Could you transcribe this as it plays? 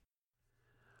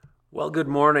Well, good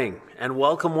morning, and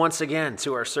welcome once again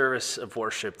to our service of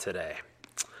worship today.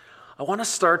 I want to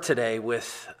start today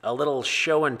with a little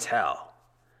show and tell.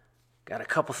 Got a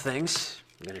couple things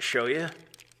I'm going to show you.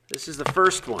 This is the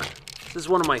first one. This is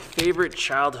one of my favorite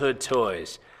childhood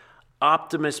toys,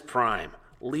 Optimus Prime,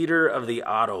 leader of the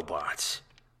Autobots.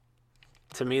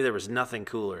 To me, there was nothing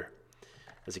cooler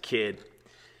as a kid,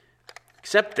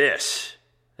 except this.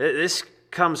 This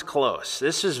comes close.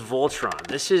 This is Voltron.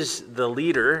 This is the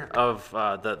leader of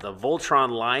the Voltron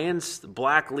Lions, the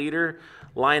black leader,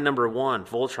 lion number 1,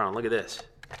 Voltron. Look at this.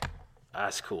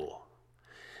 That's cool.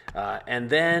 And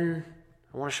then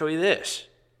I want to show you this.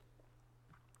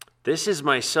 This is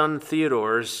my son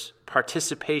Theodore's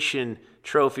participation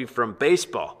trophy from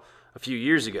baseball a few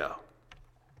years ago.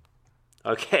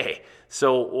 Okay,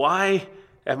 so why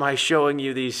am I showing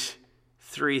you these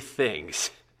 3 things?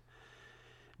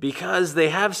 Because they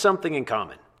have something in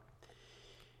common.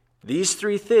 These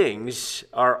 3 things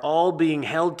are all being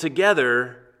held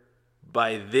together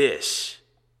by this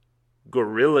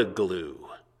Gorilla Glue.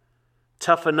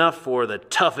 Tough enough for the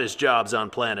toughest jobs on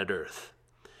planet Earth.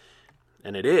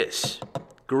 And it is.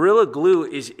 Gorilla Glue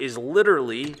is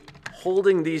literally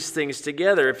holding these things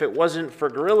together. If it wasn't for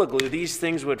Gorilla Glue, these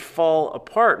things would fall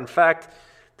apart. In fact,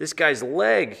 this guy's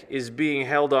leg is being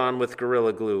held on with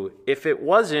Gorilla Glue. If it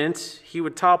wasn't, he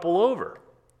would topple over.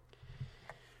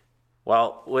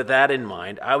 Well, with that in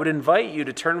mind, I would invite you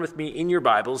to turn with me in your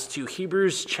Bibles to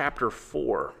Hebrews chapter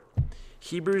 4.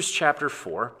 Hebrews chapter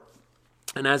 4.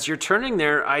 And as you're turning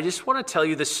there, I just want to tell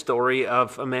you the story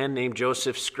of a man named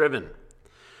Joseph Scriven,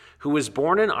 who was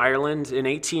born in Ireland in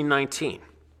 1819.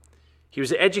 He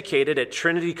was educated at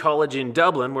Trinity College in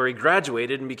Dublin, where he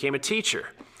graduated and became a teacher.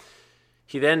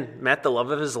 He then met the love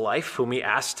of his life, whom he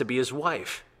asked to be his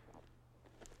wife.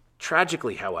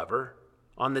 Tragically, however,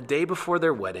 on the day before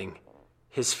their wedding,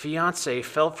 his fiancée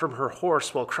fell from her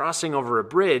horse while crossing over a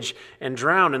bridge and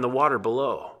drowned in the water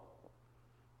below.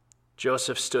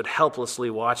 Joseph stood helplessly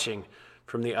watching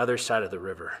from the other side of the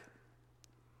river.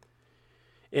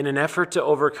 In an effort to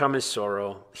overcome his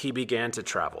sorrow, he began to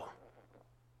travel.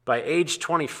 By age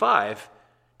 25,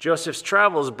 Joseph's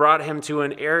travels brought him to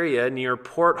an area near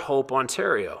Port Hope,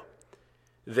 Ontario.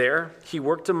 There, he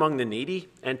worked among the needy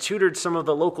and tutored some of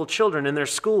the local children in their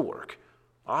schoolwork,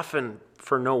 often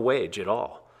for no wage at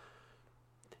all.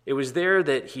 It was there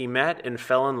that he met and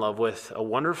fell in love with a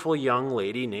wonderful young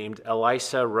lady named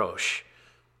Elisa Roche.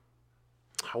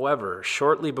 However,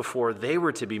 shortly before they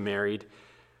were to be married,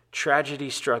 tragedy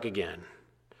struck again,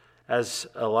 as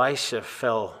Elisa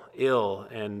fell ill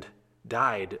and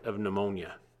died of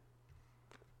pneumonia.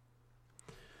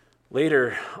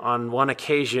 Later, on one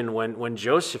occasion when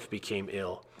Joseph became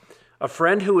ill, a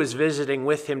friend who was visiting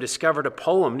with him discovered a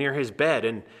poem near his bed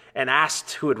and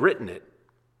asked who had written it.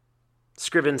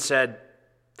 Scriven said,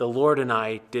 "The Lord and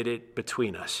I did it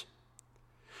between us."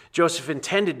 Joseph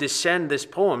intended to send this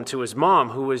poem to his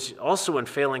mom, who was also in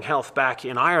failing health back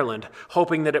in Ireland,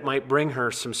 hoping that it might bring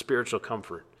her some spiritual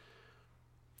comfort.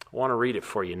 I want to read it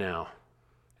for you now.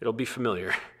 It'll be familiar.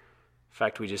 In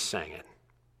fact, we just sang it.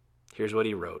 Here's what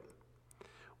he wrote.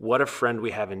 What a friend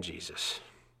we have in Jesus.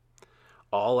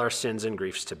 All our sins and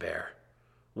griefs to bear.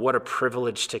 What a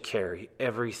privilege to carry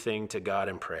everything to God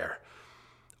in prayer.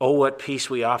 Oh, what peace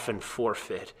we often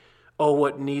forfeit. Oh,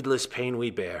 what needless pain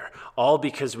we bear. All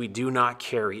because we do not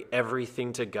carry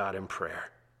everything to God in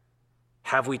prayer.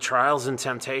 Have we trials and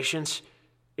temptations?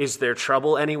 Is there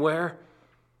trouble anywhere?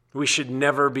 We should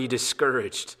never be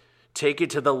discouraged. Take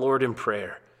it to the Lord in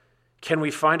prayer. Can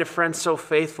we find a friend so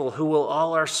faithful who will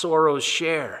all our sorrows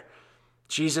share?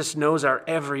 Jesus knows our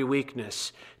every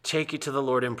weakness. Take it to the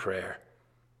Lord in prayer.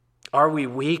 Are we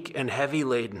weak and heavy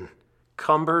laden,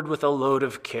 cumbered with a load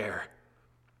of care?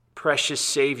 Precious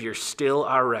Savior, still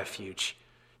our refuge.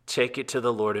 Take it to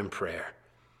the Lord in prayer.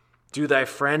 Do thy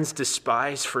friends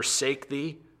despise, forsake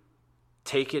thee?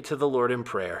 Take it to the Lord in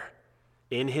prayer.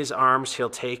 In his arms he'll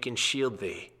take and shield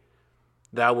thee.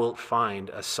 Thou wilt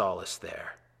find a solace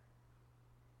there.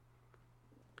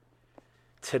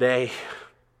 Today,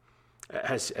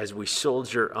 as we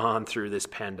soldier on through this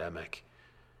pandemic,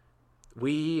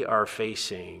 we are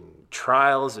facing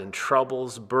trials and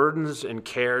troubles, burdens and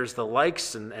cares, the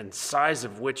likes and size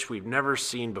of which we've never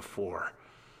seen before.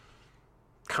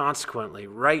 Consequently,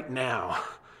 right now,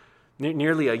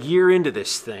 nearly a year into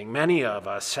this thing, many of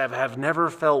us have never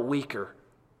felt weaker,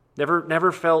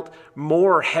 never felt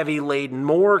more heavy laden,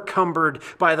 more cumbered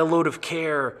by the load of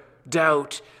care,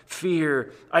 doubt,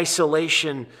 fear,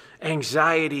 isolation,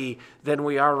 anxiety than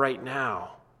we are right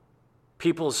now.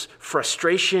 People's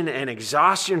frustration and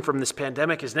exhaustion from this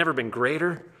pandemic has never been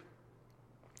greater.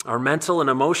 Our mental and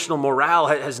emotional morale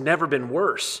has never been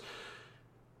worse.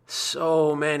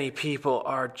 So many people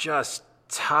are just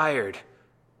tired,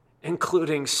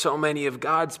 including so many of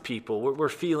God's people. We're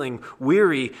feeling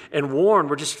weary and worn.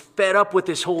 We're just fed up with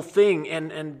this whole thing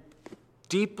and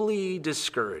deeply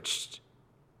discouraged.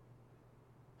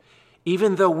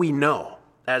 Even though we know,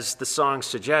 as the song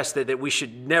suggests, that we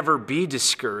should never be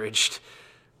discouraged,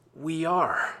 we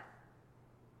are.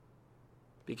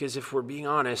 Because if we're being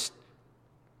honest,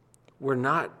 we're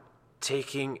not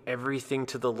taking everything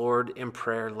to the Lord in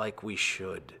prayer like we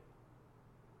should.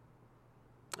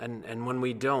 And when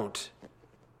we don't,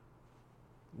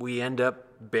 we end up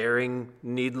bearing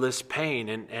needless pain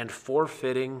and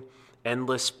forfeiting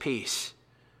endless peace.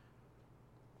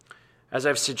 As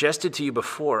I've suggested to you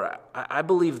before, I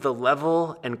believe the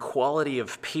level and quality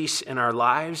of peace in our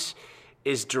lives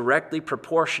is directly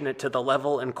proportionate to the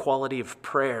level and quality of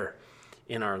prayer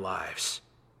in our lives.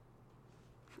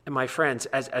 And my friends,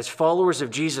 as followers of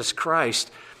Jesus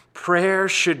Christ, prayer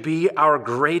should be our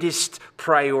greatest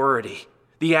priority,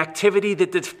 the activity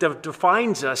that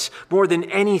defines us more than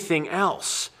anything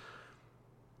else.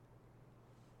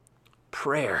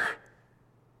 Prayer.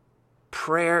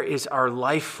 Prayer is our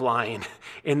lifeline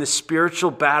in the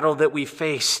spiritual battle that we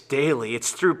face daily.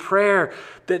 It's through prayer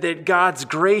that God's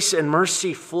grace and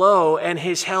mercy flow and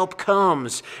his help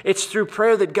comes. It's through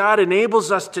prayer that God enables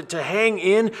us to hang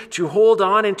in, to hold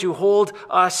on, and to hold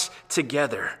us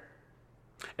together.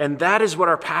 And that is what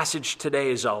our passage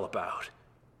today is all about.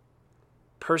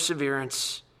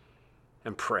 Perseverance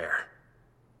and prayer.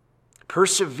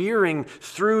 Persevering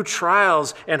through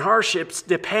trials and hardships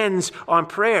depends on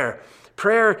prayer.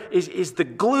 Prayer is the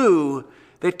glue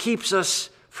that keeps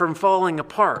us from falling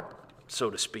apart,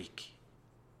 so to speak.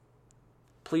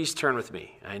 Please turn with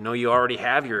me. I know you already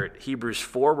have. You're at Hebrews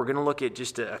 4. We're going to look at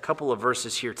just a couple of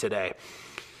verses here today.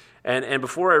 And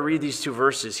before I read these two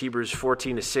verses, Hebrews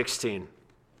 14 to 16,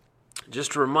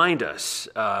 just to remind us,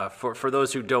 for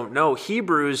those who don't know,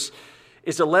 Hebrews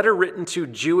is a letter written to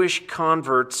Jewish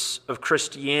converts of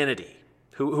Christianity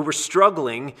who were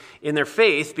struggling in their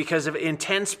faith because of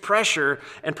intense pressure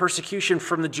and persecution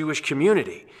from the Jewish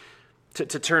community to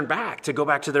turn back, to go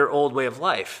back to their old way of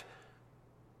life.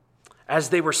 As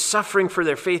they were suffering for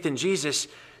their faith in Jesus,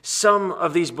 some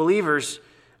of these believers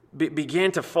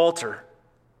began to falter,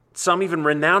 some even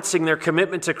renouncing their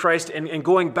commitment to Christ and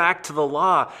going back to the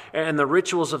law and the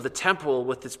rituals of the temple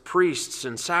with its priests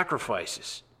and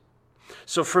sacrifices.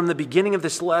 So from the beginning of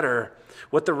this letter,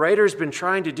 what the writer has been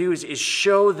trying to do is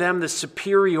show them the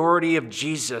superiority of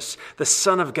Jesus, the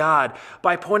Son of God,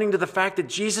 by pointing to the fact that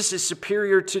Jesus is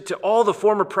superior to all the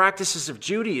former practices of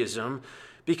Judaism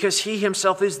because he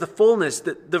himself is the fullness,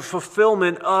 the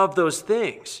fulfillment of those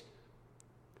things.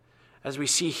 As we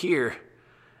see here,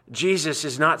 Jesus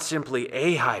is not simply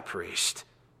a high priest.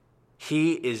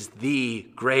 He is the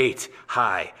great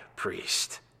high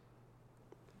priest.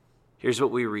 Here's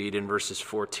what we read in verses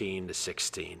 14 to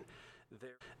 16.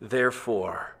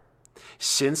 Therefore,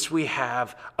 since we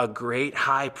have a great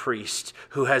high priest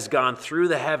who has gone through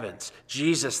the heavens,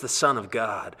 Jesus, the Son of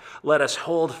God, let us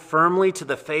hold firmly to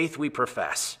the faith we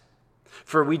profess.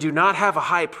 For we do not have a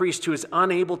high priest who is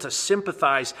unable to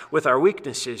sympathize with our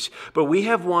weaknesses, but we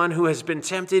have one who has been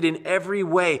tempted in every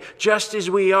way, just as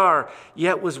we are,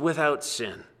 yet was without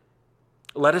sin.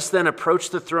 Let us then approach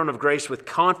the throne of grace with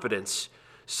confidence,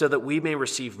 so that we may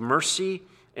receive mercy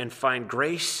and find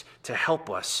grace to help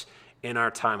us in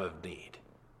our time of need.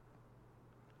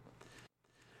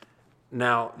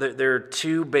 Now, there are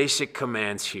two basic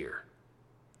commands here.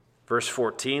 Verse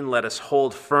 14, let us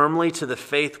hold firmly to the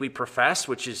faith we profess,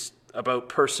 which is about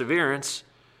perseverance,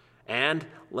 and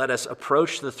let us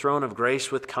approach the throne of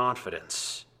grace with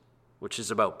confidence, which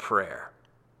is about prayer.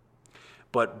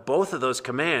 But both of those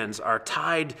commands are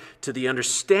tied to the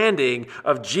understanding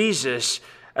of Jesus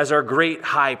as our great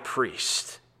high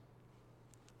priest.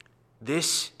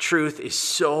 This truth is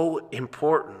so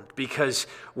important because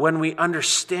when we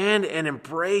understand and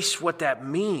embrace what that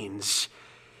means,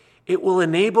 it will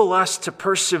enable us to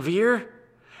persevere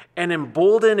and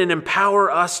embolden and empower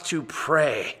us to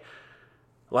pray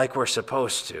like we're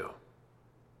supposed to.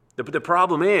 The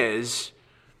problem is,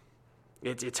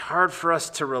 it's hard for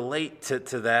us to relate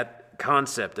to that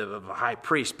concept of a high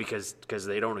priest because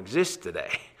they don't exist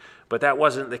today. But that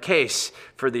wasn't the case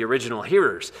for the original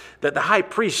hearers. That the high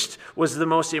priest was the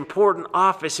most important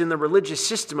office in the religious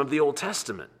system of the Old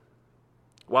Testament.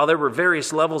 While there were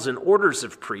various levels and orders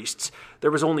of priests, there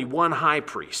was only one high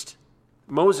priest.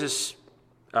 Moses'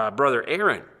 brother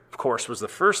Aaron, of course, was the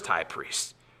first high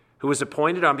priest, who was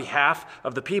appointed on behalf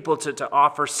of the people to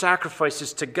offer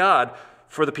sacrifices to God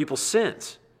for the people's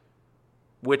sins.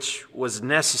 which was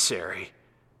necessary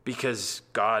because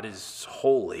God is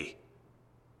holy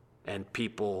and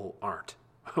people aren't.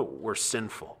 We're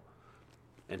sinful.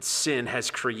 And sin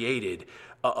has created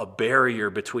a barrier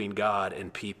between God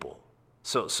and people.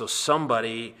 So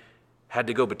somebody had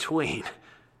to go between,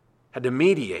 had to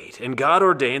mediate. And God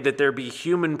ordained that there be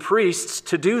human priests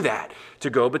to do that, to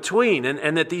go between,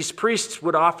 and that these priests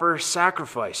would offer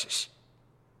sacrifices.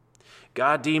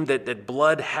 God deemed that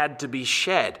blood had to be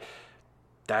shed.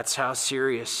 That's how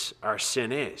serious our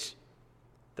sin is.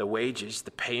 The wages,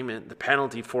 the payment, the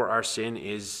penalty for our sin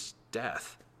is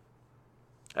death.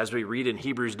 As we read in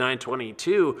Hebrews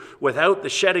 9:22, without the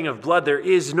shedding of blood, there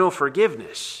is no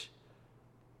forgiveness.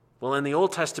 Well, in the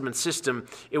Old Testament system,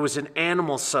 it was an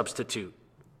animal substitute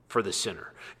for the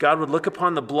sinner. God would look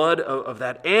upon the blood of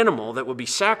that animal that would be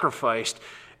sacrificed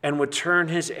and would turn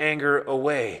his anger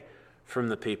away from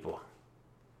the people.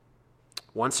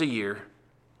 Once a year,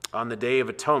 on the Day of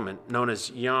Atonement, known as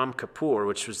Yom Kippur,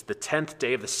 which was the 10th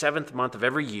day of the 7th month of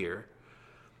every year,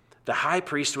 the high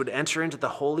priest would enter into the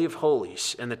Holy of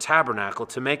Holies in the tabernacle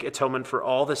to make atonement for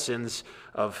all the sins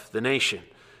of the nation.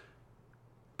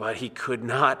 But he could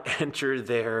not enter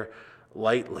there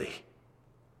lightly.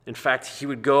 In fact, he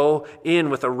would go in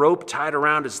with a rope tied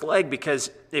around his leg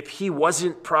because if he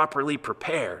wasn't properly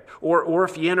prepared, or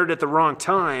if he entered at the wrong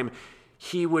time,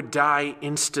 he would die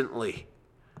instantly.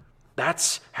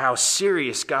 That's how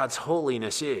serious God's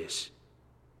holiness is.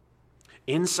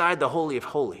 Inside the Holy of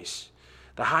Holies,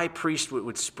 the high priest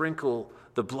would sprinkle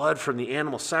the blood from the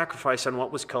animal sacrifice on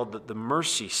what was called the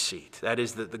mercy seat. That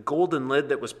is, the golden lid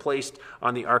that was placed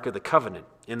on the Ark of the Covenant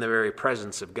in the very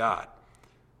presence of God.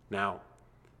 Now,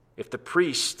 if the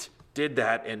priest did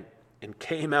that and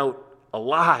came out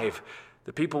alive,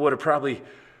 the people would have probably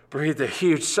breathed a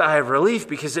huge sigh of relief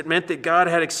because it meant that God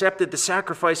had accepted the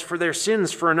sacrifice for their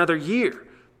sins for another year.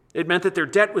 It meant that their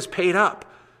debt was paid up,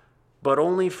 but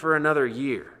only for another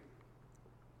year.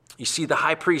 You see, the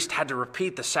high priest had to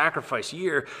repeat the sacrifice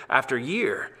year after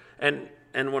year. And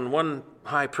when one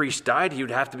high priest died, he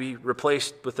would have to be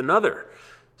replaced with another.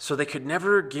 So they could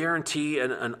never guarantee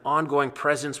an ongoing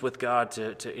presence with God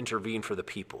to intervene for the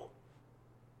people.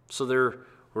 So there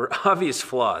were obvious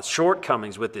flaws,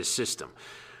 shortcomings with this system.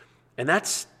 And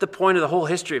that's the point of the whole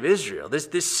history of Israel.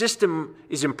 This system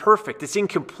is imperfect, it's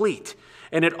incomplete,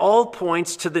 and it all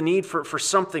points to the need for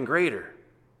something greater.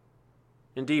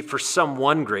 Indeed, for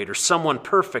someone greater, someone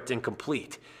perfect and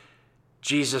complete.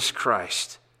 Jesus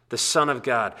Christ, the Son of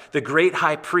God, the great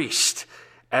high priest,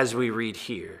 as we read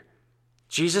here.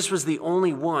 Jesus was the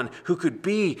only one who could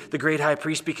be the great high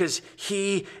priest because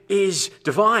he is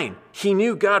divine. He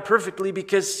knew God perfectly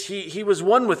because he was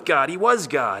one with God. He was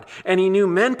God. And he knew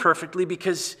men perfectly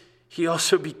because he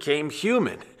also became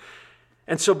human.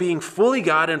 And so being fully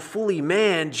God and fully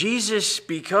man, Jesus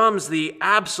becomes the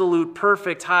absolute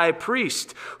perfect high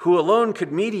priest who alone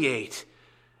could mediate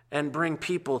and bring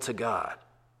people to God.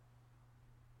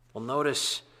 Well,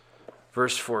 notice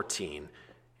verse 14.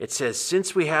 It says,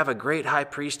 since we have a great high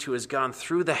priest who has gone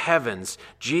through the heavens,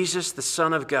 Jesus, the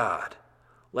Son of God,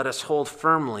 let us hold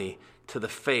firmly to the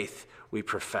faith we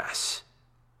profess.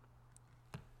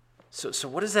 So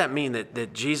what does that mean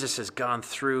that Jesus has gone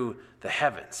through the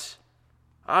heavens?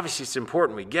 Obviously, it's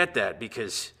important we get that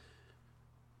because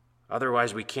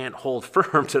otherwise we can't hold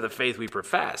firm to the faith we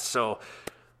profess. So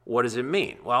what does it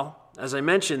mean? Well, as I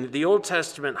mentioned, the Old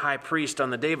Testament high priest on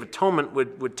the Day of Atonement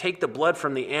would take the blood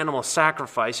from the animal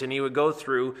sacrifice and he would go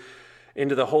through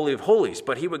into the Holy of Holies.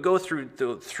 But he would go through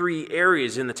the three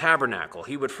areas in the tabernacle.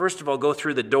 He would first of all go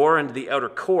through the door into the outer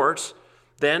court,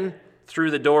 then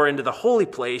through the door into the holy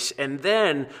place, and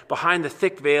then behind the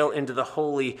thick veil into the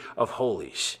Holy of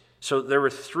Holies. So there were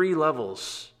three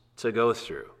levels to go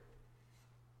through.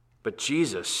 But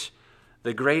Jesus,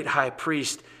 the great high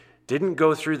priest, didn't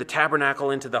go through the tabernacle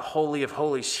into the Holy of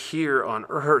Holies here on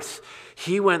earth.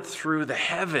 He went through the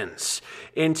heavens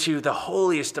into the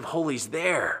holiest of holies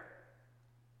there.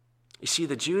 You see,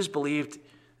 the Jews believed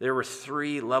there were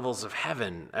three levels of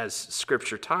heaven, as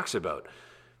Scripture talks about.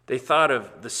 They thought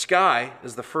of the sky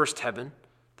as the first heaven,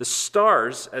 the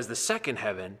stars as the second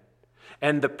heaven,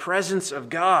 and the presence of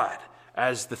God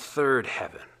as the third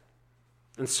heaven.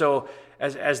 And so,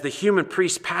 as the human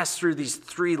priest passed through these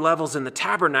three levels in the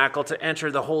tabernacle to enter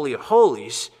the Holy of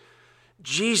Holies,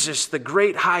 Jesus, the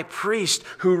great high priest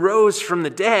who rose from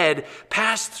the dead,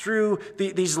 passed through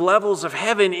these levels of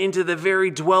heaven into the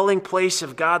very dwelling place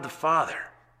of God the Father.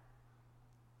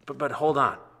 But hold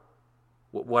on.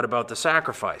 What about the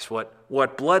sacrifice?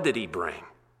 What blood did he bring?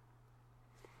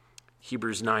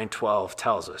 Hebrews 9:12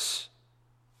 tells us,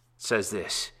 says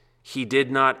this, He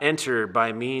did not enter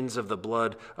by means of the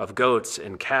blood of goats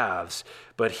and calves,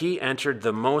 but he entered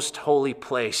the most holy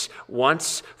place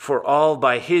once for all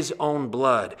by his own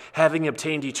blood, having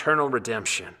obtained eternal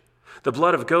redemption. The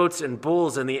blood of goats and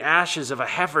bulls and the ashes of a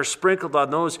heifer sprinkled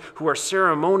on those who are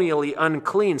ceremonially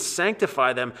unclean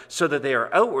sanctify them so that they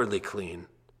are outwardly clean.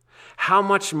 How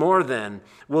much more then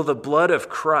will the blood of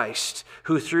Christ,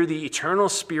 who through the eternal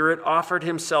Spirit offered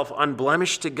himself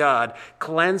unblemished to God,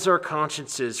 cleanse our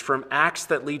consciences from acts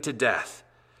that lead to death,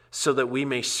 so that we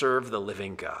may serve the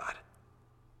living God?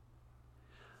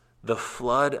 The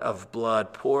flood of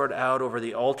blood poured out over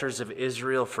the altars of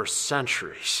Israel for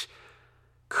centuries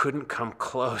couldn't come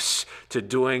close to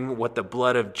doing what the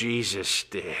blood of Jesus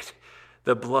did.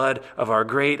 The blood of our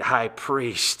great high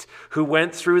priest, who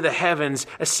went through the heavens,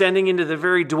 ascending into the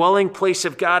very dwelling place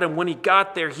of God. And when he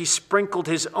got there, he sprinkled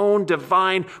his own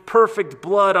divine, perfect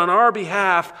blood on our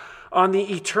behalf on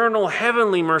the eternal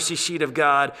heavenly mercy seat of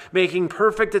God, making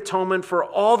perfect atonement for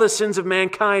all the sins of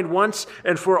mankind once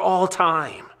and for all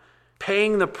time,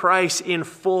 paying the price in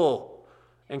full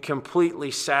and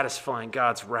completely satisfying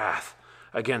God's wrath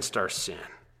against our sin.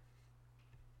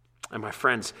 And my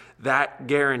friends, that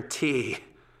guarantee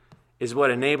is what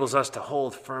enables us to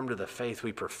hold firm to the faith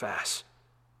we profess.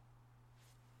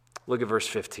 Look at verse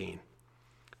 15.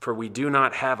 For we do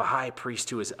not have a high priest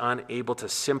who is unable to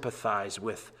sympathize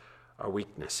with our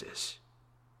weaknesses.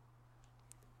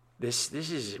 This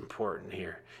is important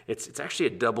here. It's actually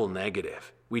a double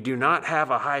negative. We do not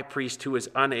have a high priest who is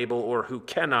unable or who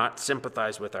cannot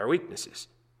sympathize with our weaknesses.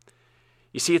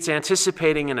 You see, it's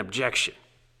anticipating an objection.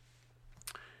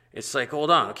 It's like,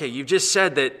 hold on, okay, you've just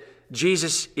said that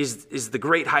Jesus is the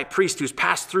great high priest who's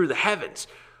passed through the heavens.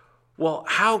 Well,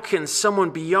 how can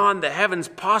someone beyond the heavens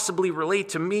possibly relate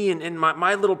to me and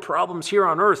my little problems here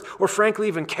on earth, or frankly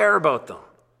even care about them?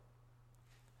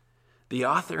 The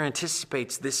author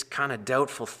anticipates this kind of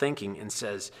doubtful thinking and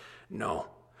says, no,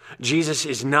 Jesus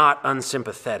is not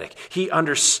unsympathetic. He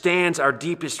understands our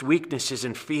deepest weaknesses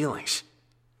and feelings.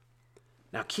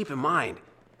 Now keep in mind,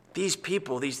 these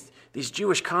people, these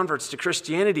Jewish converts to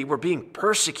Christianity were being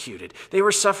persecuted. They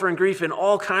were suffering grief in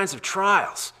all kinds of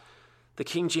trials. The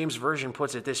King James Version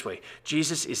puts it this way: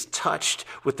 Jesus is touched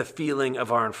with the feeling of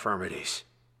our infirmities.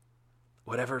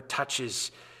 Whatever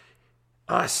touches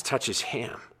us touches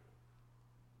him.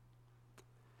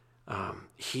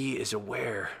 He is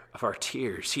aware of our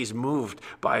tears. He's moved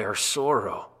by our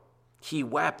sorrow. He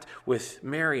wept with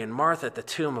Mary and Martha at the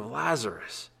tomb of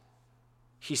Lazarus.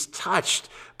 He's touched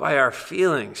by our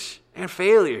feelings and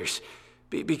failures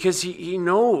because he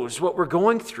knows what we're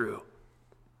going through.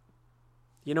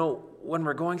 You know, when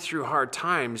we're going through hard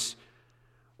times,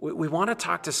 we want to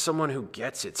talk to someone who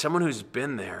gets it, someone who's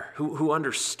been there, who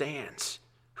understands,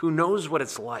 who knows what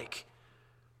it's like.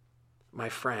 My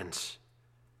friends,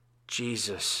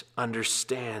 Jesus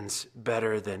understands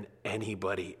better than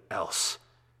anybody else.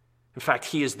 In fact,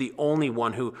 he is the only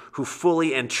one who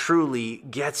fully and truly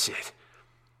gets it.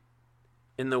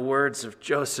 In the words of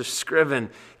Joseph Scriven,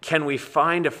 can we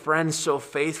find a friend so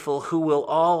faithful who will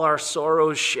all our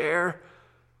sorrows share?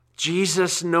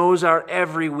 Jesus knows our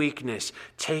every weakness.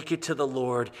 Take it to the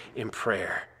Lord in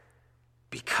prayer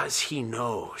because he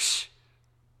knows.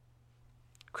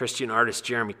 Christian artist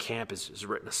Jeremy Camp has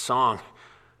written a song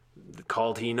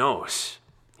called He Knows.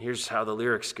 Here's how the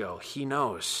lyrics go. He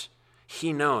knows.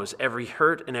 He knows every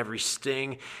hurt and every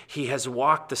sting. He has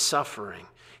walked the suffering.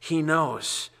 He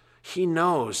knows. He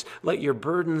knows. Let your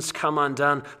burdens come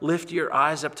undone. Lift your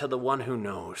eyes up to the one who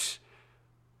knows.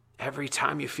 Every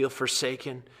time you feel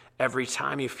forsaken, every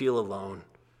time you feel alone,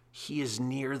 he is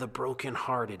near the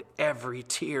brokenhearted. Every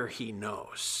tear he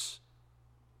knows,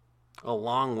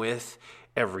 along with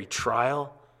every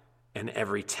trial and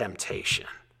every temptation.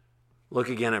 Look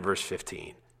again at verse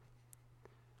 15.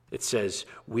 It says,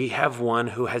 we have one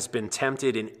who has been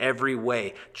tempted in every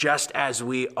way, just as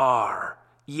we are,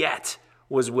 yet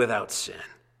was without sin.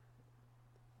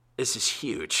 This is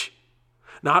huge.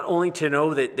 Not only to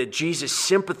know that Jesus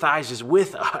sympathizes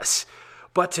with us,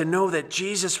 but to know that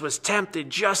Jesus was tempted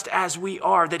just as we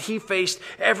are, that he faced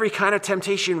every kind of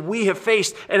temptation we have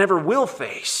faced and ever will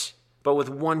face, but with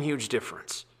one huge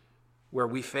difference. Where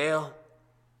we fail,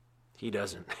 he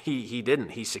doesn't. He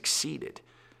didn't. He succeeded.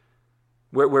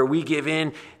 Where we give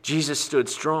in, Jesus stood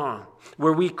strong.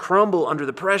 Where we crumble under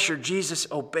the pressure, Jesus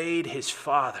obeyed his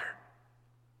Father.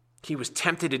 He was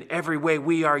tempted in every way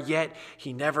we are, yet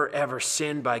he never ever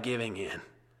sinned by giving in.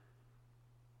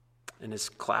 In his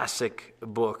classic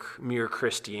book, Mere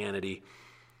Christianity,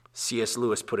 C.S.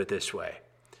 Lewis put it this way: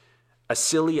 a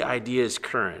silly idea is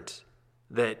current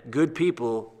that good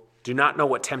people do not know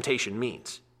what temptation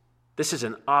means. This is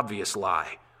an obvious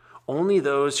lie. Only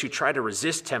those who try to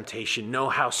resist temptation know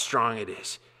how strong it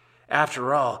is.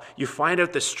 After all, you find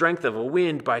out the strength of a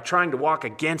wind by trying to walk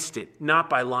against it, not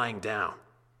by lying down.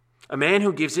 A man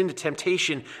who gives in to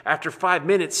temptation after 5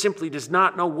 minutes simply does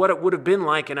not know what it would have been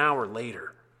like an hour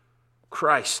later.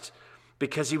 Christ,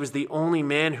 because he was the only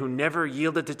man who never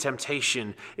yielded to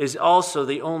temptation, is also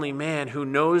the only man who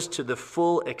knows to the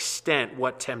full extent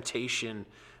what temptation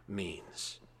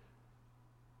means.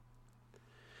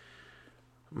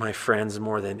 My friends,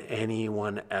 more than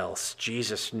anyone else,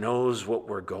 Jesus knows what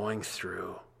we're going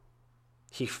through.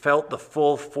 He felt the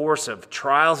full force of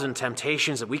trials and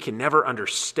temptations that we can never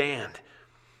understand.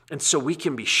 And so we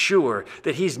can be sure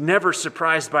that he's never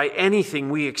surprised by anything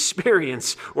we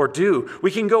experience or do.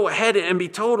 We can go ahead and be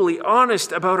totally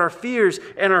honest about our fears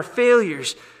and our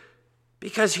failures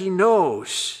because he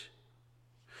knows.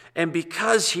 And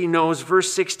because he knows,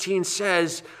 verse 16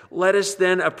 says, let us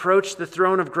then approach the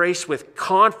throne of grace with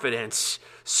confidence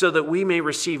so that we may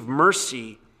receive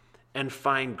mercy and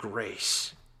find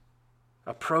grace.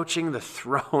 Approaching the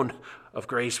throne of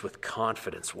grace with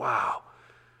confidence. Wow.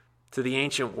 To the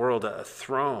ancient world, a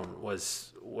throne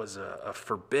was a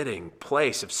forbidding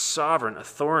place of sovereign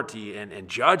authority and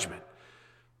judgment.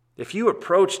 If you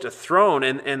approached a throne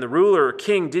and the ruler or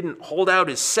king didn't hold out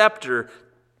his scepter,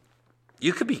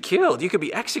 you could be killed. You could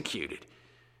be executed.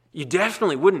 You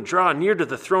definitely wouldn't draw near to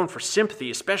the throne for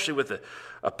sympathy, especially with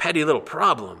a petty little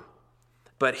problem.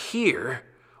 But here,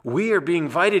 we are being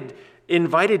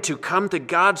invited to come to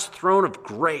God's throne of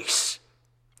grace.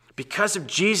 Because of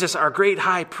Jesus, our great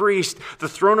high priest, the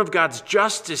throne of God's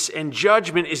justice and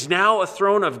judgment is now a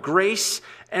throne of grace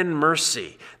and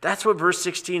mercy. That's what verse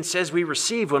 16 says we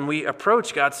receive when we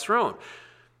approach God's throne.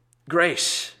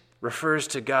 Grace refers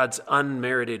to God's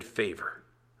unmerited favor.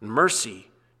 Mercy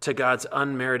to God's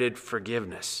unmerited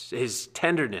forgiveness, his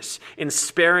tenderness in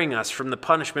sparing us from the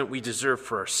punishment we deserve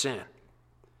for our sin.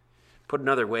 Put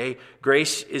another way,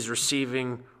 grace is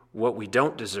receiving what we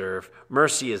don't deserve.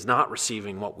 Mercy is not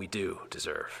receiving what we do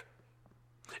deserve.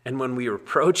 And when we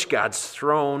approach God's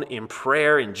throne in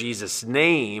prayer in Jesus'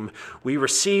 name, we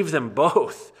receive them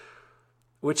both,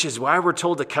 which is why we're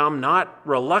told to come not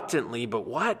reluctantly, but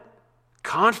what?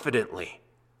 Confidently.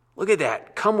 Look at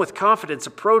that. Come with confidence.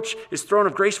 Approach his throne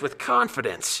of grace with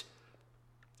confidence.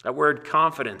 That word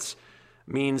confidence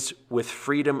means with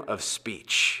freedom of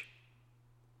speech.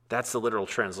 That's the literal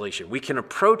translation. We can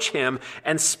approach him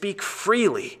and speak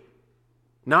freely,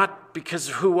 not because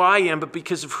of who I am, but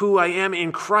because of who I am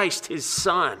in Christ, his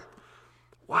Son.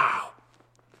 Wow.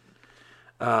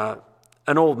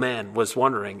 An old man was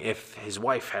wondering if his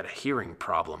wife had a hearing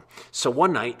problem. So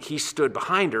one night, he stood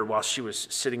behind her while she was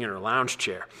sitting in her lounge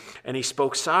chair, and he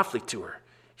spoke softly to her.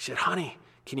 He said, "Honey,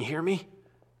 can you hear me?"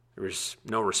 There was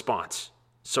no response.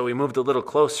 So he moved a little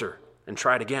closer and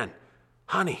tried again.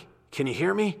 "Honey, can you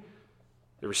hear me?"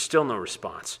 There was still no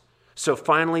response. So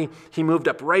finally, he moved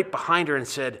up right behind her and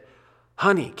said,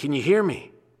 "Honey, can you hear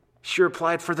me?" She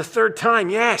replied for the third time,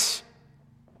 "Yes."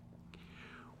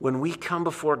 When we come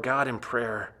before God in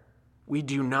prayer, we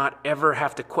do not ever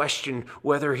have to question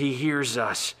whether he hears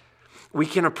us. We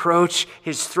can approach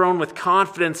his throne with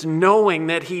confidence, knowing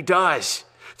that he does.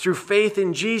 Through faith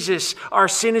in Jesus, our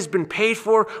sin has been paid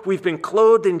for. We've been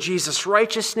clothed in Jesus'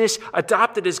 righteousness,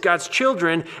 adopted as God's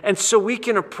children, and so we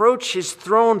can approach his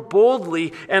throne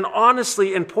boldly and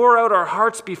honestly and pour out our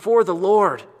hearts before the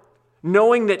Lord,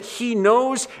 knowing that he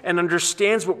knows and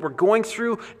understands what we're going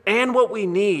through and what we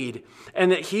need,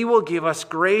 and that he will give us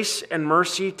grace and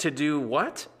mercy to do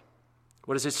what?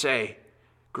 What does it say?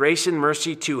 Grace and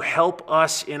mercy to help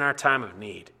us in our time of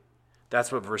need.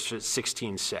 That's what verse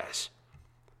 16 says.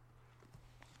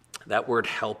 That word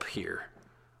help here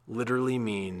literally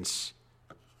means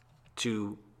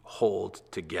to hold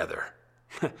together.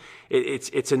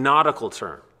 It's a nautical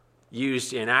term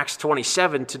used in Acts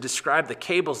 27 to describe the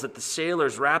cables that the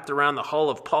sailors wrapped around the hull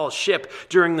of Paul's ship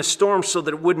during the storm so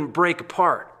that it wouldn't break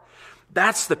apart.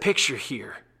 That's the picture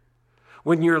here.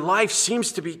 When your life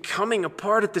seems to be coming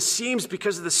apart at the seams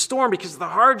because of the storm, because of the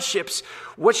hardships,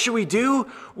 what should we do?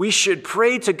 We should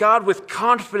pray to God with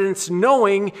confidence,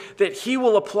 knowing that he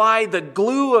will apply the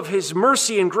glue of his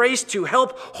mercy and grace to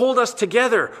help hold us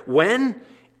together. When?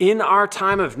 In our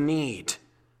time of need.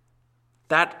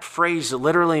 That phrase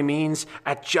literally means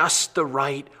at just the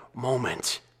right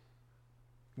moment.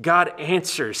 God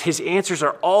answers. His answers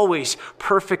are always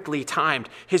perfectly timed.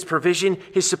 His provision,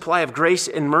 his supply of grace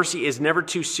and mercy is never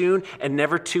too soon and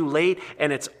never too late,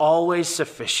 and it's always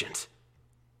sufficient.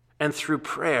 And through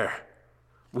prayer,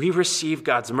 we receive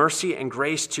God's mercy and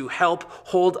grace to help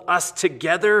hold us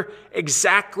together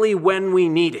exactly when we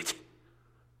need it.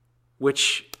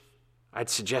 which I'd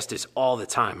suggest is all the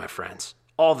time, my friends,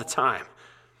 all the time.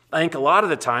 I think a lot of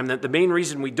the time that the main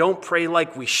reason we don't pray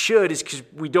like we should is because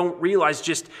we don't realize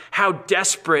just how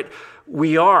desperate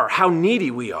we are, how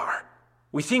needy we are.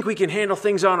 We think we can handle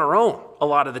things on our own a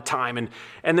lot of the time,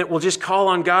 and that we'll just call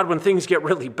on God when things get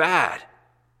really bad.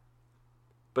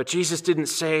 But Jesus didn't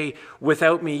say,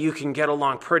 without me, you can get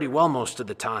along pretty well most of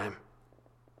the time.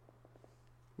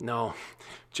 No,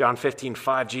 John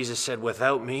 15:5, Jesus said,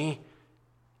 without me,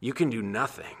 you can do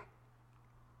nothing.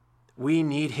 We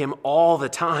need him all the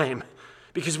time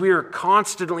because we are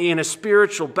constantly in a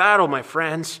spiritual battle, my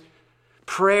friends.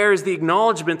 Prayer is the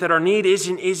acknowledgement that our need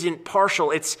isn't partial,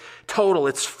 it's total,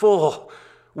 it's full.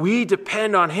 We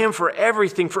depend on him for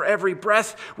everything, for every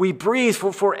breath we breathe,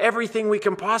 for everything we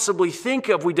can possibly think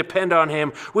of, we depend on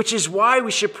him, which is why we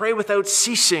should pray without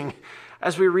ceasing,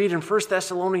 as we read in 1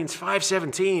 Thessalonians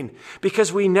 5:17,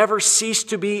 because we never cease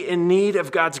to be in need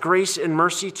of God's grace and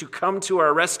mercy to come to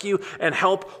our rescue and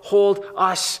help hold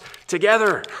us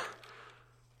together.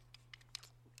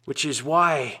 Which is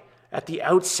why at the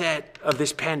outset of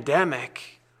this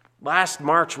pandemic, last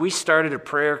March, we started a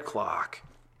prayer clock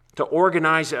to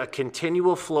organize a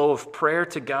continual flow of prayer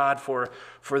to God for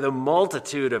the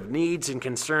multitude of needs and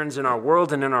concerns in our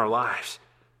world and in our lives.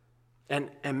 And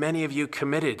many of you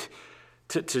committed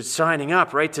to signing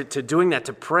up, right? To doing that,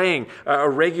 to praying a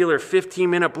regular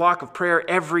 15-minute block of prayer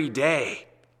every day.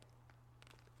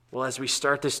 Well, as we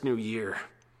start this new year,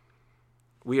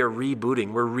 we are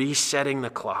rebooting, we're resetting the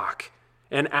clock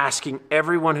and asking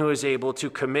everyone who is able to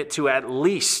commit to at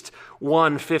least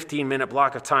one 15-minute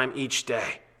block of time each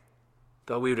day.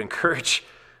 Though we would encourage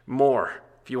more.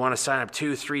 If you want to sign up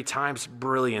 2-3 times,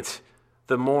 brilliant.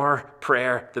 The more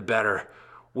prayer, the better.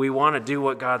 We want to do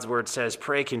what God's word says,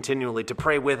 pray continually, to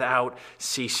pray without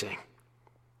ceasing.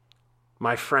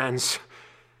 My friends,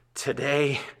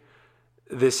 today,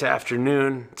 this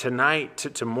afternoon, tonight,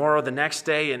 tomorrow, the next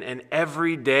day, and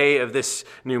every day of this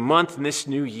new month and this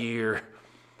new year,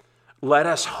 let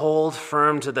us hold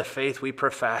firm to the faith we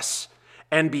profess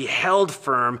and be held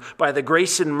firm by the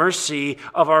grace and mercy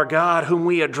of our God whom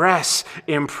we address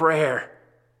in prayer.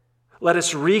 Let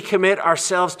us recommit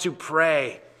ourselves to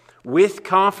pray with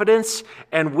confidence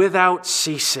and without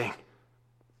ceasing.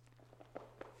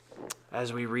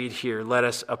 As we read here, let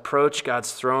us approach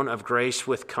God's throne of grace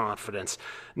with confidence,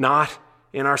 not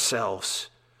in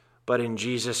ourselves, but in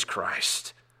Jesus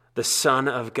Christ, the Son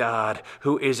of God,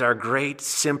 who is our great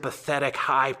sympathetic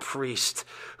high priest,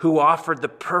 who offered the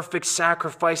perfect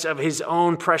sacrifice of his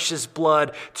own precious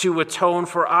blood to atone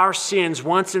for our sins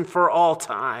once and for all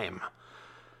time.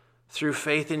 Through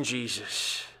faith in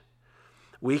Jesus,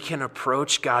 we can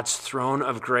approach God's throne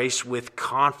of grace with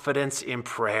confidence in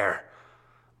prayer,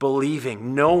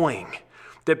 believing, knowing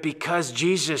that because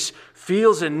Jesus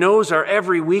feels and knows our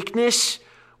every weakness,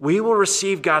 we will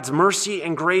receive God's mercy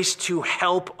and grace to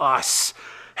help us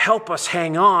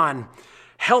hang on,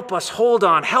 help us hold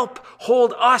on, help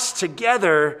hold us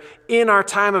together in our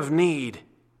time of need,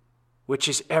 which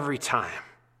is every time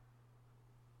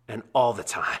and all the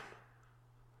time.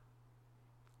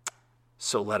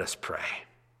 So let us pray.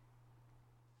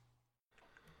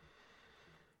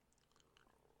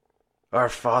 Our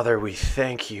Father, we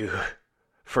thank you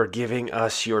for giving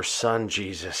us your Son,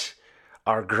 Jesus,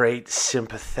 our great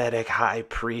sympathetic high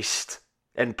priest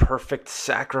and perfect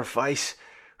sacrifice,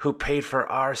 who paid for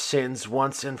our sins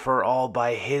once and for all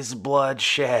by his blood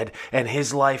shed and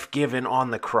his life given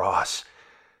on the cross.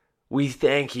 We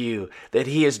thank you that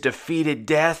he has defeated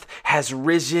death, has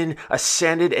risen,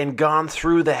 ascended, and gone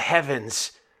through the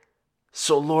heavens.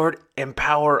 So, Lord,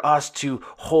 empower us to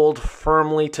hold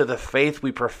firmly to the faith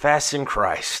we profess in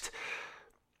Christ.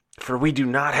 For we do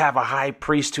not have a high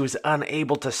priest who is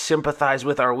unable to sympathize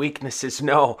with our weaknesses.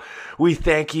 No, we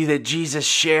thank you that Jesus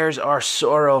shares our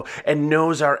sorrow and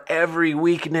knows our every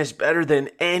weakness better than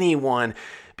anyone,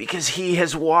 because he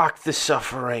has walked the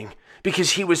suffering,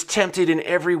 because he was tempted in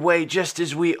every way just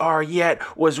as we are, yet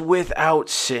was without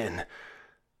sin.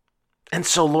 And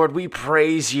so, Lord, we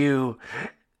praise you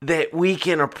that we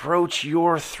can approach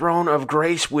your throne of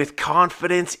grace with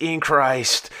confidence in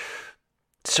Christ,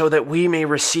 so that we may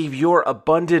receive your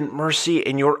abundant mercy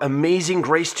and your amazing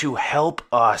grace to help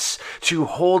us, to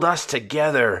hold us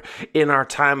together in our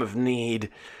time of need.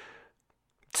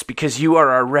 It's because you are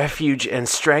our refuge and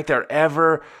strength, our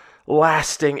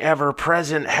everlasting,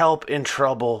 ever-present help in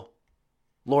trouble.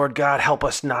 Lord God, help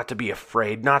us not to be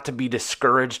afraid, not to be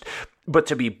discouraged, but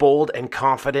to be bold and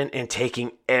confident in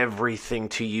taking everything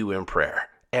to you in prayer.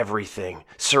 Everything.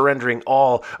 Surrendering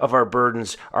all of our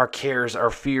burdens, our cares,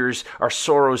 our fears, our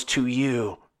sorrows to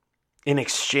you in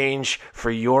exchange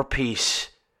for your peace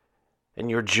and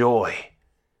your joy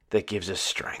that gives us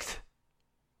strength.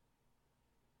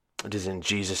 It is in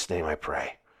Jesus' name I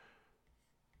pray.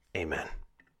 Amen.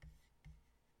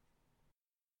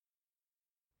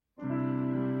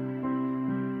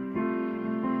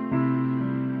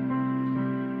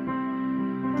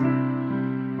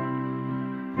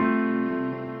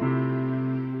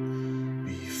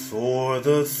 Before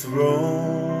the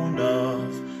throne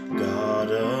of God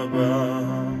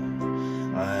above,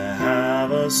 I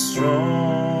have a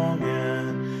strong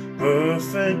and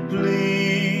perfect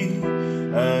plea,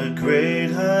 a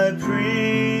great high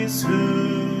priest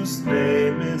whose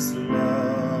name is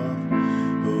love,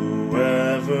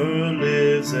 whoever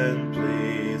lives and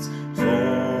pleads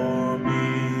for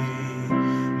me.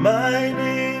 My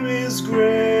name is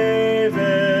graven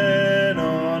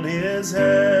on his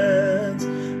hands,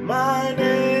 my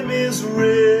name is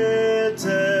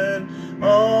written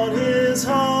on his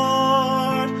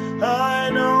heart. I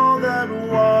know that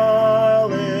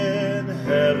while in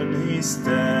heaven he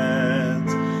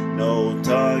stands, no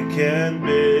tongue can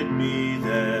bid me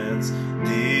thence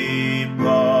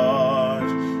depart.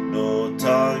 No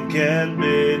tongue can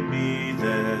bid me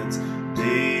thence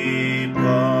depart.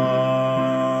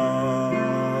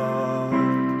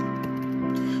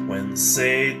 When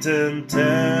Satan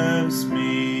tempts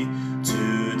me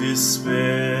to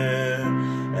despair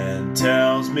and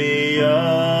tells me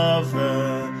of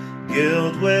the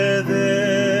guilt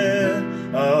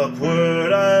within,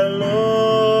 upward I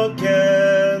look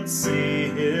and see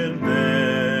him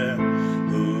there,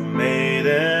 who made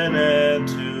an end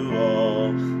to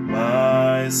all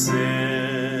my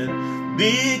sin.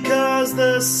 Because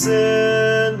the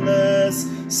sinless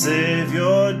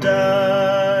Savior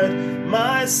died,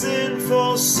 my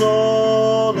sinful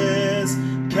soul is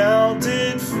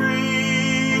counted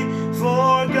free,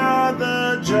 for God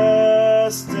the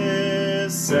just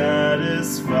is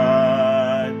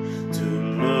satisfied to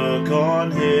look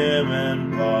on him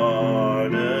and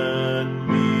pardon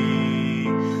me,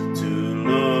 to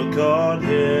look on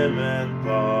him and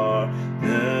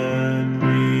pardon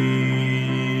me.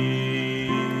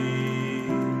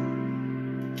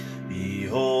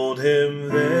 Behold him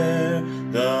there,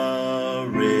 the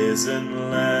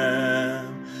risen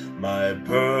Lamb, my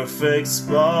perfect,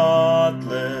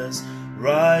 spotless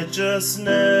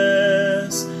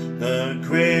righteousness, the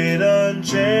great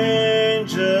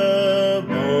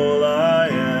unchangeable I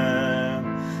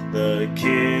am, the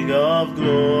King of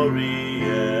glory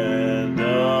and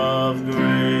of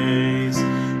grace.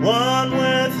 One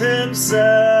with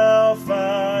himself,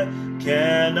 I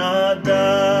cannot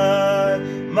die.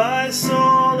 My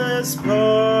soul is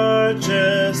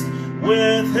purchased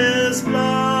with his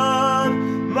blood.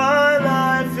 My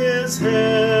life is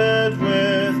hid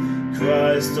with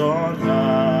Christ on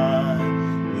high,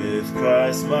 with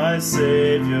Christ my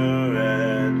Savior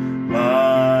and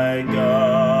my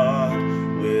God,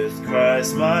 with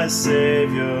Christ my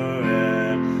Savior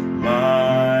and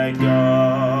my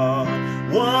God.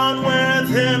 One with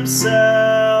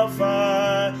himself,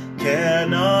 I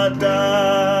cannot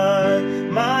die.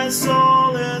 My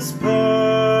soul is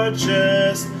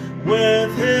purchased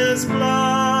with his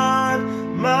blood.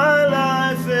 My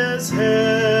life is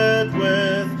hid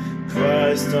with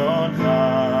Christ on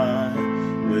high,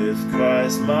 with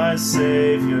Christ my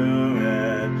Savior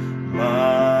and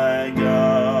my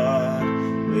God,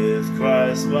 with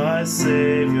Christ my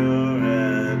Savior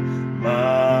and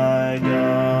my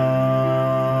God.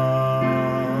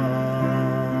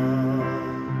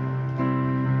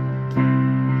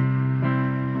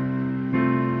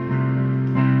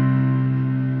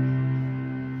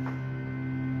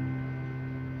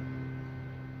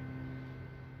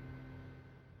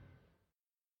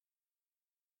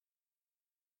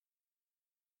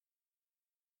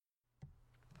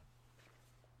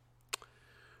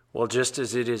 Well, just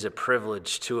as it is a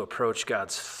privilege to approach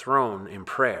God's throne in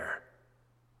prayer,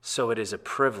 so it is a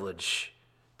privilege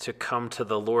to come to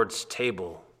the Lord's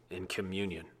table in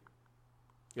communion.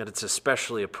 And it's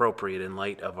especially appropriate in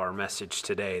light of our message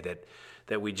today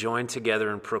that we join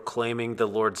together in proclaiming the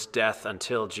Lord's death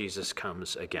until Jesus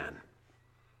comes again.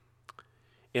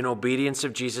 In obedience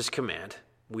of Jesus' command,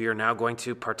 we are now going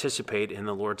to participate in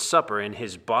the Lord's Supper. In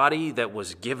his body that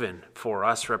was given for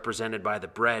us, represented by the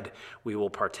bread we will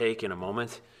partake in a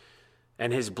moment,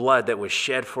 and his blood that was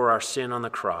shed for our sin on the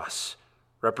cross,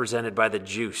 represented by the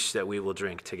juice that we will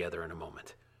drink together in a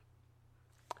moment.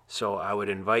 So I would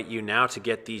invite you now to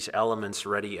get these elements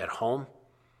ready at home,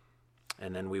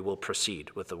 and then we will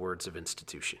proceed with the words of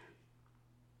institution.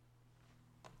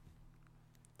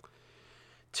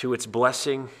 To its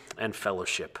blessing and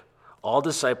fellowship, all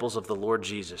disciples of the Lord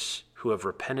Jesus who have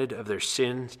repented of their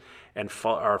sins and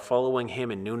are following him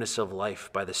in newness of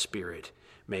life by the Spirit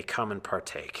may come and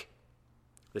partake.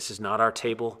 This is not our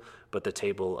table, but the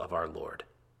table of our Lord.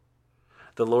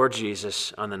 The Lord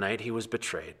Jesus, on the night he was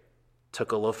betrayed,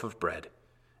 took a loaf of bread,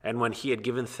 and when he had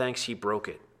given thanks, he broke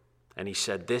it, and he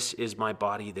said, "This is my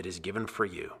body that is given for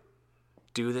you.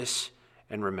 Do this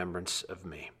in remembrance of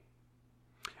me."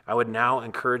 I would now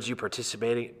encourage you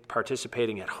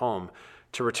participating at home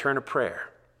to return a prayer,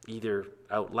 either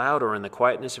out loud or in the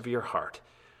quietness of your heart,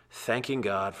 thanking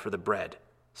God for the bread,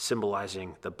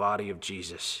 symbolizing the body of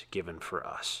Jesus given for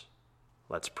us.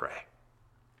 Let's pray.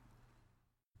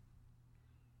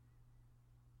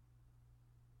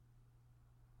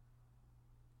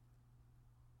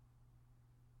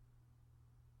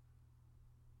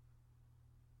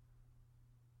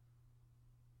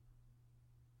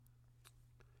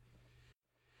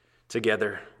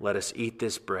 Together, let us eat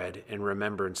this bread in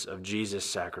remembrance of Jesus'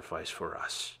 sacrifice for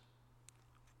us.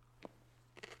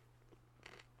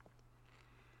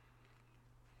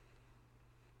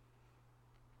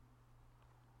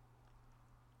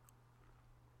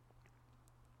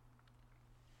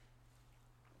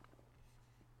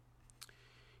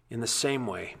 In the same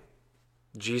way,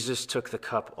 Jesus took the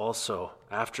cup also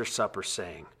after supper,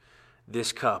 saying,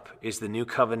 "This cup is the new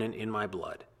covenant in my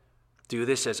blood. Do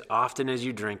this as often as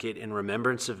you drink it in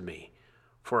remembrance of me.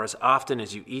 For as often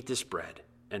as you eat this bread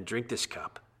and drink this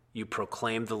cup, you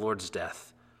proclaim the Lord's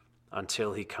death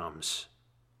until he comes."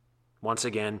 Once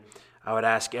again, I would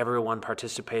ask everyone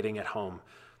participating at home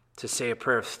to say a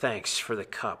prayer of thanks for the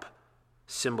cup,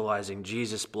 symbolizing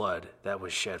Jesus' blood that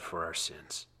was shed for our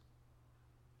sins.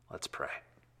 Let's pray.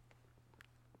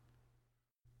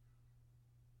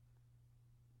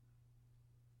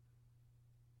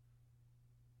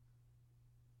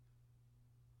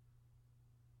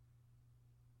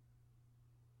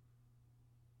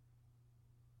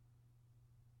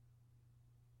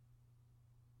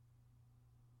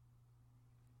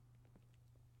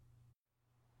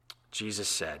 Jesus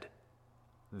said,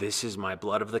 "This is my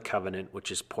blood of the covenant, which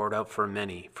is poured out for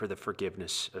many for the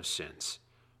forgiveness of sins.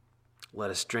 Let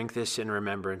us drink this in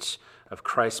remembrance of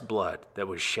Christ's blood that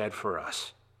was shed for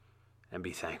us, and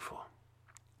be thankful."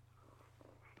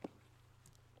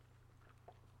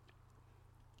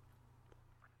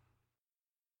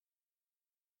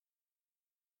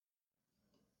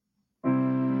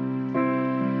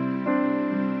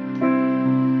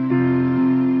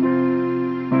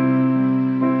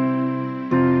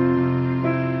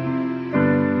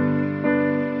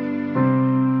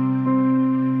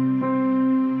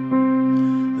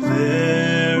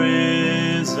 There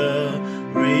is a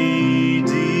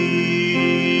redeemer.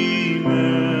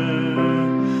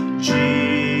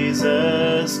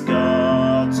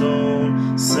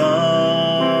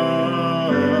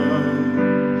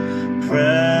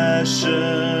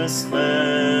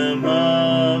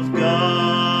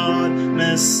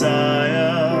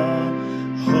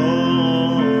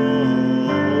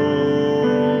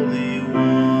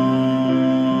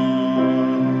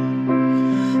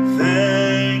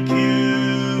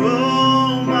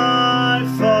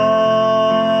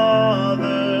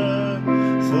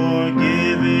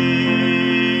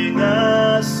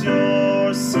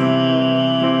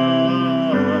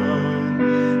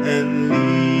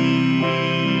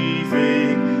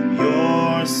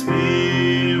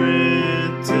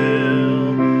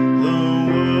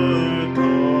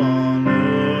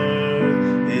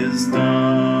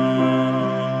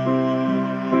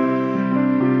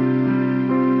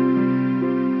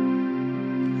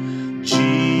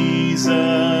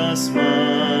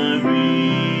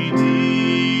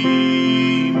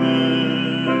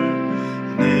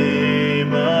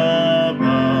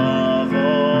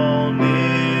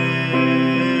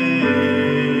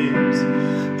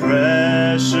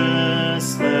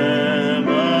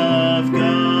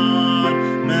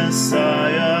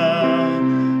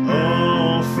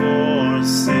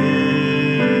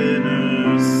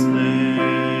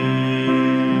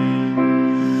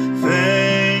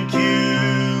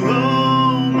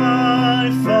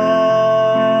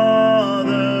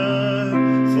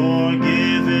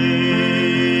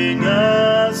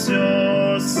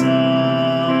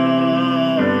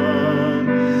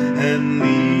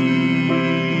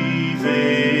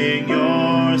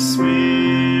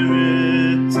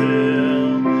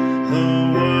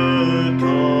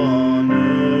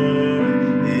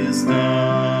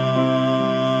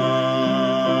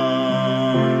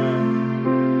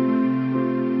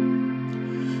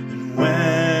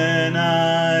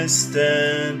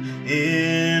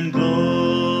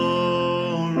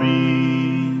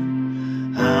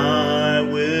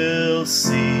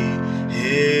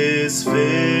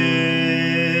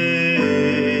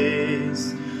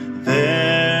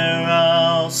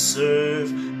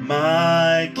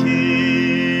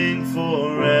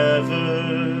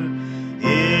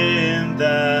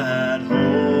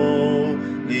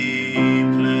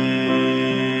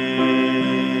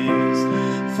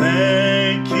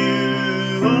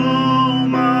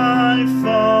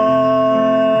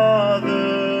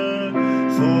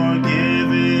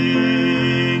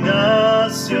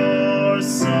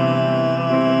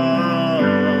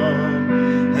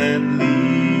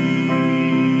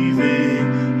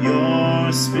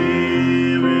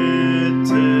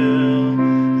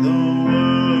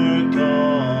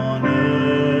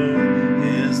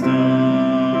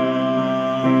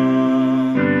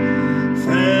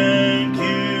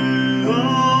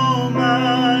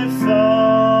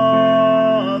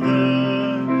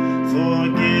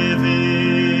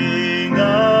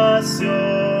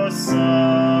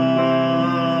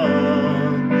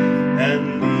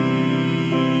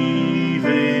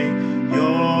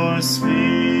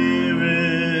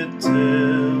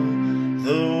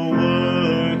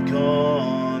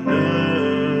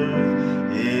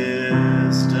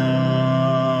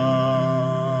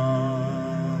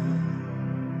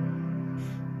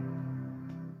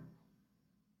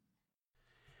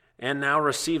 And now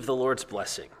receive the Lord's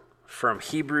blessing from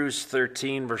Hebrews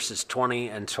 13, verses 20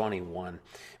 and 21.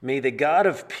 May the God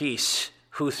of peace,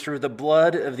 who through the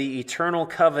blood of the eternal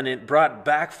covenant brought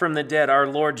back from the dead our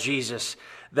Lord Jesus,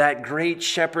 that great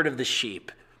shepherd of the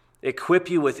sheep, equip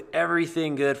you with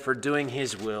everything good for doing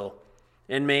his will.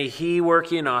 And may he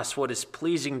work in us what is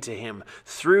pleasing to him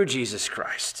through Jesus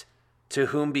Christ, to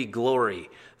whom be glory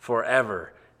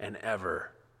forever and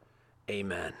ever.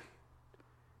 Amen.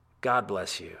 God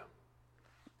bless you.